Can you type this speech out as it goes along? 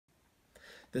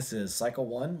This is Cycle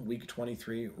 1, Week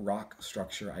 23, Rock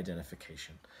Structure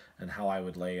Identification, and how I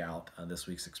would lay out this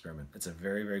week's experiment. It's a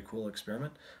very, very cool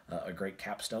experiment, a great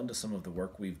capstone to some of the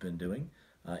work we've been doing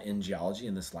in geology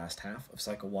in this last half of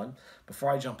Cycle 1. Before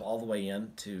I jump all the way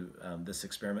into this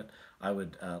experiment, I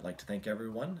would like to thank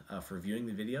everyone for viewing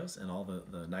the videos and all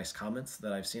the nice comments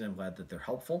that I've seen. I'm glad that they're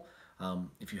helpful.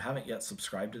 If you haven't yet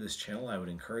subscribed to this channel, I would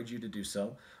encourage you to do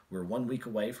so. We're 1 week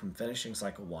away from finishing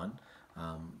Cycle 1.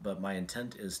 But my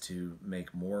intent is to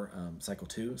make more Cycle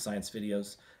 2 science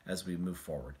videos as we move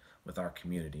forward with our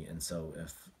community. And so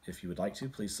if you would like to,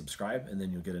 please subscribe, and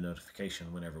then you'll get a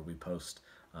notification whenever we post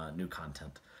new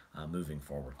content moving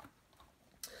forward.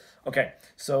 Okay,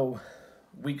 so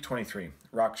week 23,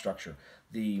 rock structure.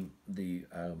 The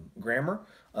grammar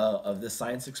of this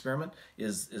science experiment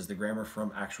is the grammar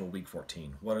from actual week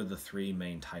 14. What are the three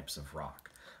main types of rock?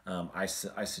 I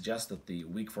suggest that the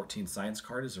Week 14 science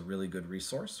card is a really good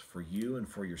resource for you and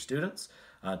for your students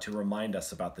to remind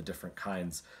us about the different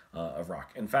kinds of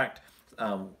rock. In fact,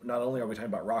 not only are we talking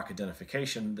about rock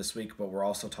identification this week, but we're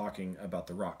also talking about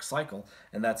the rock cycle,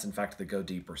 and that's in fact the Go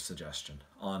Deeper suggestion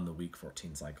on the Week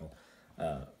 14 cycle,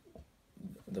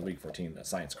 the Week 14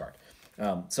 science card.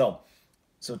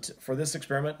 For this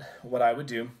experiment, what I would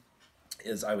do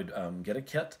is I would get a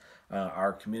kit.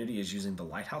 Our community is using the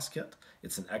Lighthouse kit.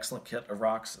 It's an excellent kit of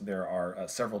rocks. There are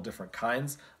several different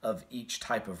kinds of each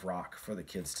type of rock for the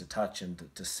kids to touch and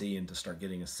to see and to start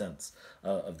getting a sense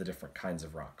of the different kinds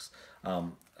of rocks.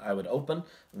 I would open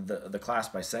the class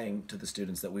by saying to the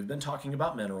students that we've been talking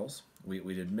about minerals.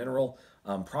 We did mineral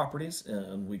properties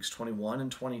in weeks 21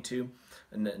 and 22,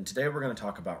 and today we're going to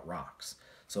talk about rocks.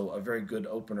 So a very good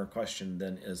opener question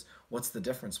then is, what's the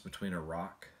difference between a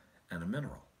rock and a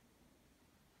mineral?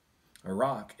 A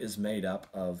rock is made up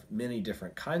of many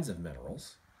different kinds of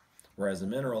minerals, whereas a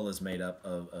mineral is made up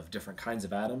of different kinds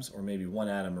of atoms, or maybe one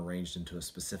atom arranged into a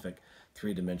specific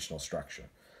three-dimensional structure.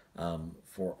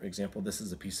 For example, this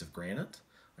is a piece of granite,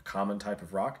 a common type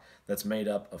of rock that's made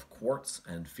up of quartz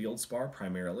and feldspar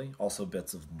primarily, also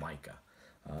bits of mica.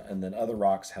 And then other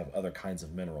rocks have other kinds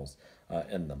of minerals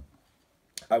in them.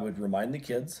 I would remind the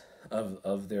kids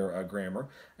of their grammar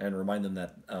and remind them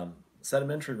that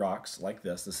sedimentary rocks like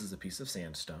this is a piece of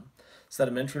sandstone.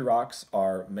 Sedimentary rocks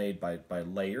are made by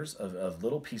layers of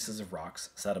little pieces of rocks,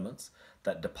 sediments,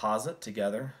 that deposit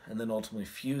together and then ultimately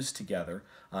fuse together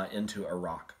into a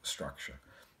rock structure.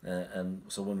 And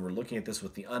so when we're looking at this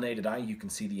with the unaided eye, you can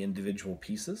see the individual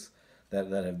pieces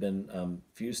that have been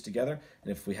fused together.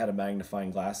 And if we had a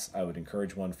magnifying glass, I would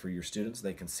encourage one for your students.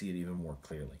 They can see it even more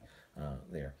clearly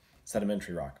there.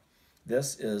 Sedimentary rock.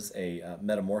 This is a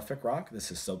metamorphic rock.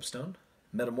 This is soapstone.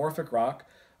 Metamorphic rock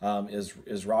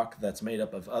is rock that's made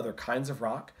up of other kinds of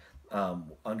rock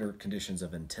under conditions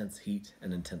of intense heat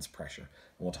and intense pressure.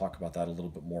 And we'll talk about that a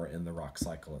little bit more in the rock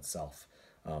cycle itself.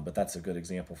 But that's a good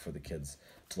example for the kids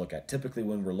to look at. Typically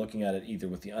when we're looking at it either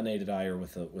with the unaided eye or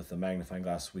with a magnifying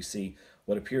glass, we see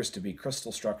what appears to be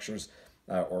crystal structures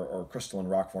or crystalline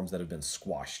rock forms that have been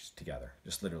squashed together,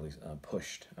 just literally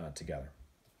pushed together.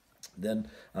 Then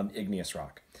igneous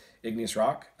rock. Igneous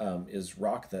rock is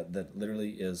rock that literally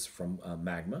is from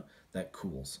magma that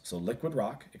cools. So liquid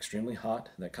rock, extremely hot,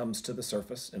 that comes to the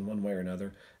surface in one way or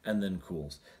another and then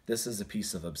cools. This is a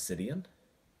piece of obsidian,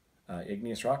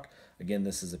 igneous rock. Again,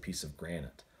 this is a piece of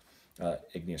granite,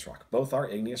 igneous rock. Both are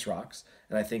igneous rocks,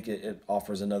 and I think it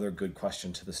offers another good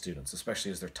question to the students, especially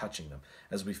as they're touching them.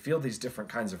 As we feel these different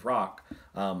kinds of rock,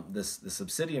 this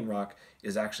obsidian rock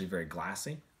is actually very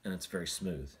glassy and it's very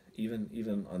smooth.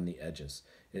 Even on the edges,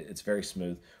 it's very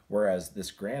smooth, whereas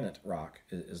this granite rock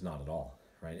is not at all,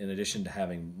 right? In addition to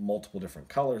having multiple different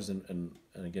colors and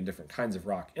again, different kinds of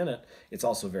rock in it, it's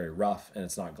also very rough and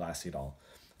it's not glassy at all.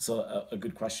 So a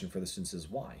good question for the students is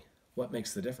why? What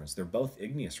makes the difference? They're both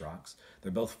igneous rocks.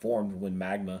 They're both formed when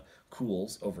magma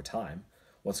cools over time.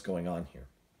 What's going on here?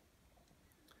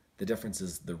 The difference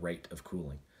is the rate of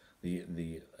cooling.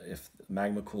 If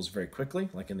magma cools very quickly,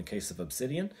 like in the case of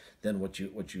obsidian, then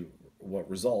what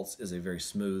results is a very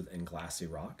smooth and glassy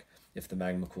rock. If the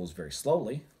magma cools very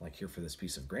slowly, like here for this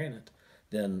piece of granite,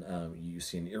 then you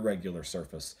see an irregular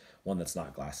surface, one that's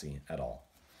not glassy at all.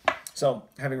 So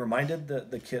having reminded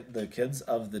the kids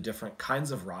of the different kinds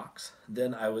of rocks,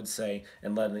 then I would say,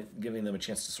 and giving them a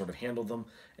chance to sort of handle them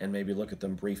and maybe look at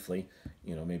them briefly,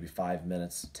 maybe 5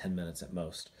 minutes, 10 minutes at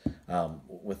most,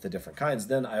 with the different kinds,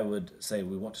 then I would say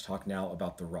we want to talk now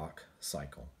about the rock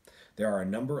cycle. There are a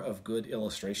number of good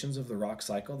illustrations of the rock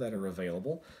cycle that are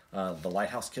available. The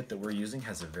Lighthouse kit that we're using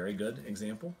has a very good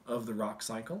example of the rock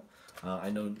cycle. I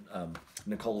know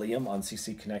Nicole Liam on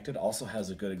CC Connected also has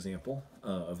a good example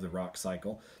of the rock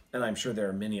cycle, and I'm sure there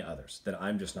are many others that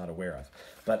I'm just not aware of.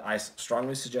 But I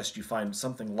strongly suggest you find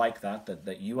something like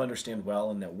that you understand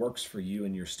well and that works for you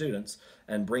and your students,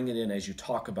 and bring it in as you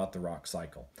talk about the rock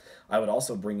cycle. I would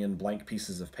also bring in blank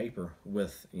pieces of paper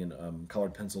with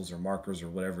colored pencils or markers or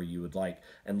whatever you would like,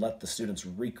 and let the students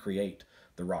recreate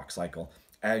the rock cycle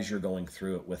as you're going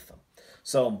through it with them.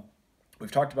 So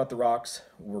we've talked about the rocks.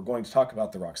 We're going to talk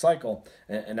about the rock cycle,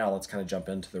 and now let's kind of jump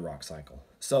into the rock cycle.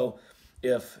 So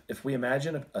if we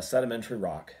imagine a sedimentary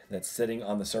rock that's sitting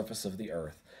on the surface of the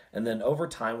earth, and then over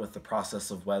time with the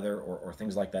process of weather or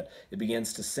things like that, it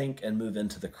begins to sink and move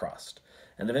into the crust.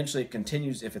 And eventually it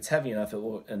continues, if it's heavy enough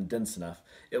and dense enough,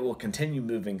 it will continue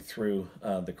moving through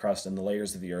the crust and the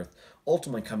layers of the earth,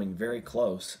 ultimately coming very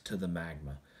close to the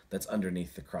magma that's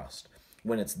underneath the crust.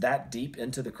 When it's that deep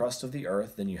into the crust of the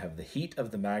earth, then you have the heat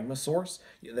of the magma source.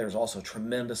 There's also a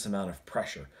tremendous amount of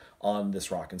pressure on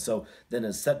this rock. And so then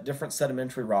as different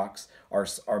sedimentary rocks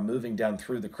are moving down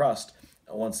through the crust,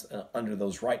 once under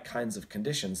those right kinds of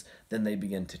conditions, then they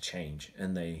begin to change,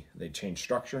 and they change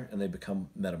structure, and they become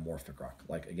metamorphic rock,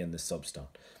 like again this soapstone.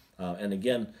 And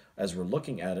again, as we're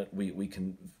looking at it, we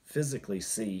can physically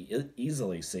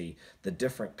easily see the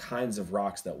different kinds of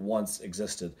rocks that once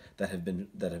existed that have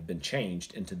been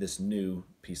changed into this new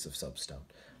piece of soapstone.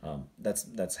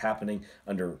 That's happening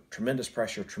under tremendous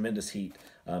pressure, tremendous heat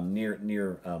near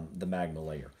the magma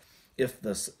layer. If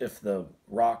the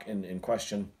rock in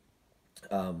question,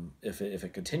 if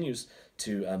it continues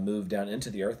to move down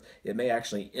into the earth, it may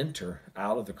actually enter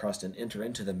out of the crust and enter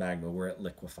into the magma where it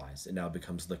liquefies. It now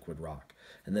becomes liquid rock.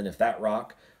 And then if that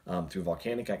rock, through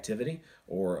volcanic activity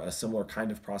or a similar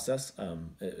kind of process,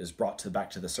 is brought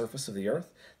back to the surface of the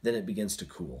earth, then it begins to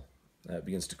cool. It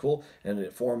begins to cool, and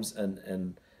it forms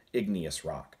an igneous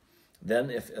rock.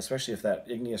 Then, especially if that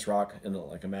igneous rock,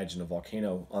 like imagine a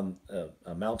volcano on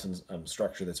a mountain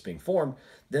structure that's being formed,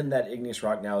 then that igneous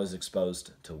rock now is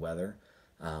exposed to weather,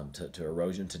 to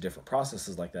erosion, to different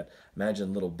processes like that.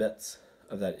 Imagine little bits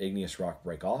of that igneous rock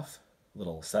break off,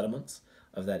 little sediments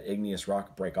of that igneous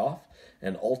rock break off,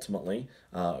 and ultimately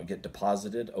get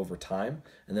deposited over time,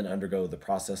 and then undergo the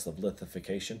process of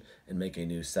lithification and make a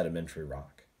new sedimentary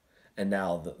rock. And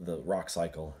now the rock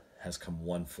cycle has come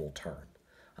one full turn.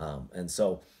 And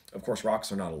so, of course,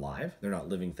 rocks are not alive. They're not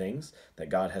living things that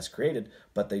God has created,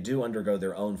 but they do undergo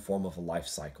their own form of a life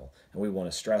cycle. And we want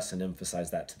to stress and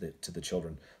emphasize that to the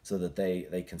children so that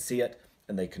they can see it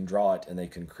and they can draw it and they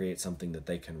can create something that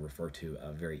they can refer to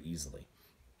very easily.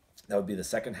 That would be the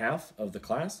second half of the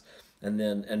class. And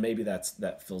maybe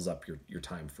that fills up your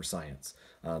time for science,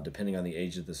 depending on the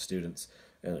age of the students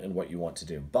and what you want to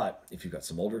do. But if you've got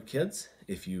some older kids,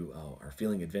 if you are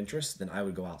feeling adventurous, then I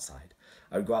would go outside.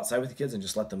 I would go outside with the kids and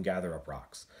just let them gather up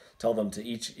rocks. Tell them to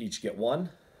each get one,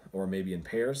 or maybe in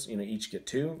pairs, each get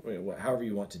two, however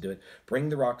you want to do it. Bring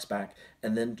the rocks back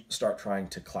and then start trying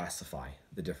to classify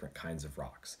the different kinds of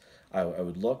rocks. I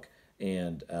would look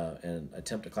and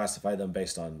attempt to classify them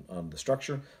based on the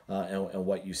structure and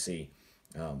what you see.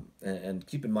 And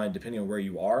keep in mind, depending on where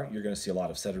you are, you're going to see a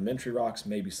lot of sedimentary rocks,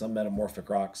 maybe some metamorphic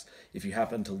rocks. If you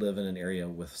happen to live in an area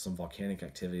with some volcanic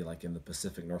activity, like in the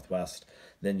Pacific Northwest,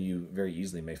 then you very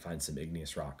easily may find some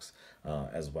igneous rocks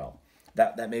as well.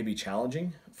 That may be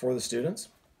challenging for the students.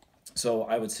 So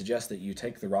I would suggest that you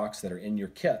take the rocks that are in your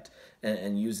kit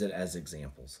and use it as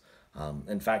examples.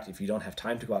 In fact, if you don't have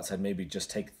time to go outside, maybe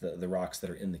just take the rocks that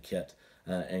are in the kit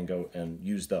and go and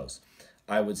use those.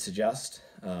 I would suggest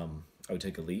I would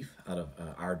take a leaf out of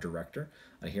our director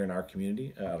here in our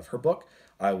community, out of her book.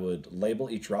 I would label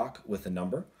each rock with a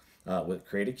number,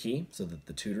 create a key so that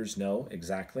the tutors know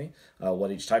exactly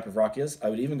what each type of rock is. I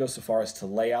would even go so far as to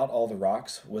lay out all the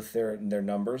rocks with their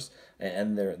numbers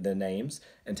and their names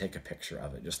and take a picture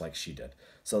of it, just like she did.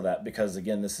 So that, because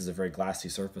again, this is a very glassy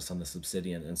surface on this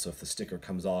obsidian, and so if the sticker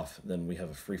comes off, then we have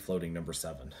a free-floating number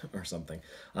 7 or something.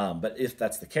 But if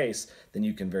that's the case, then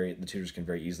the tutors can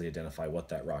very easily identify what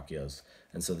that rock is.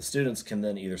 And so the students can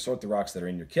then either sort the rocks that are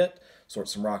in your kit, sort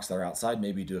some rocks that are outside,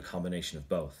 maybe do a combination of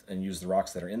both, and use the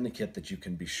rocks that are in the kit that you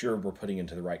can be sure we're putting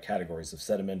into the right categories of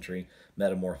sedimentary,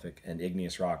 metamorphic, and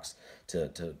igneous rocks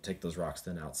to take those rocks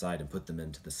then outside and put them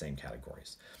into the same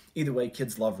categories. Either way,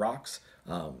 kids love rocks.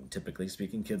 Typically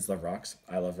speaking, kids love rocks.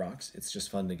 I love rocks. It's just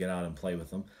fun to get out and play with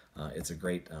them. It's a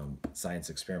great science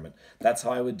experiment. That's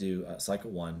how I would do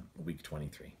Cycle 1, Week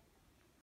 23.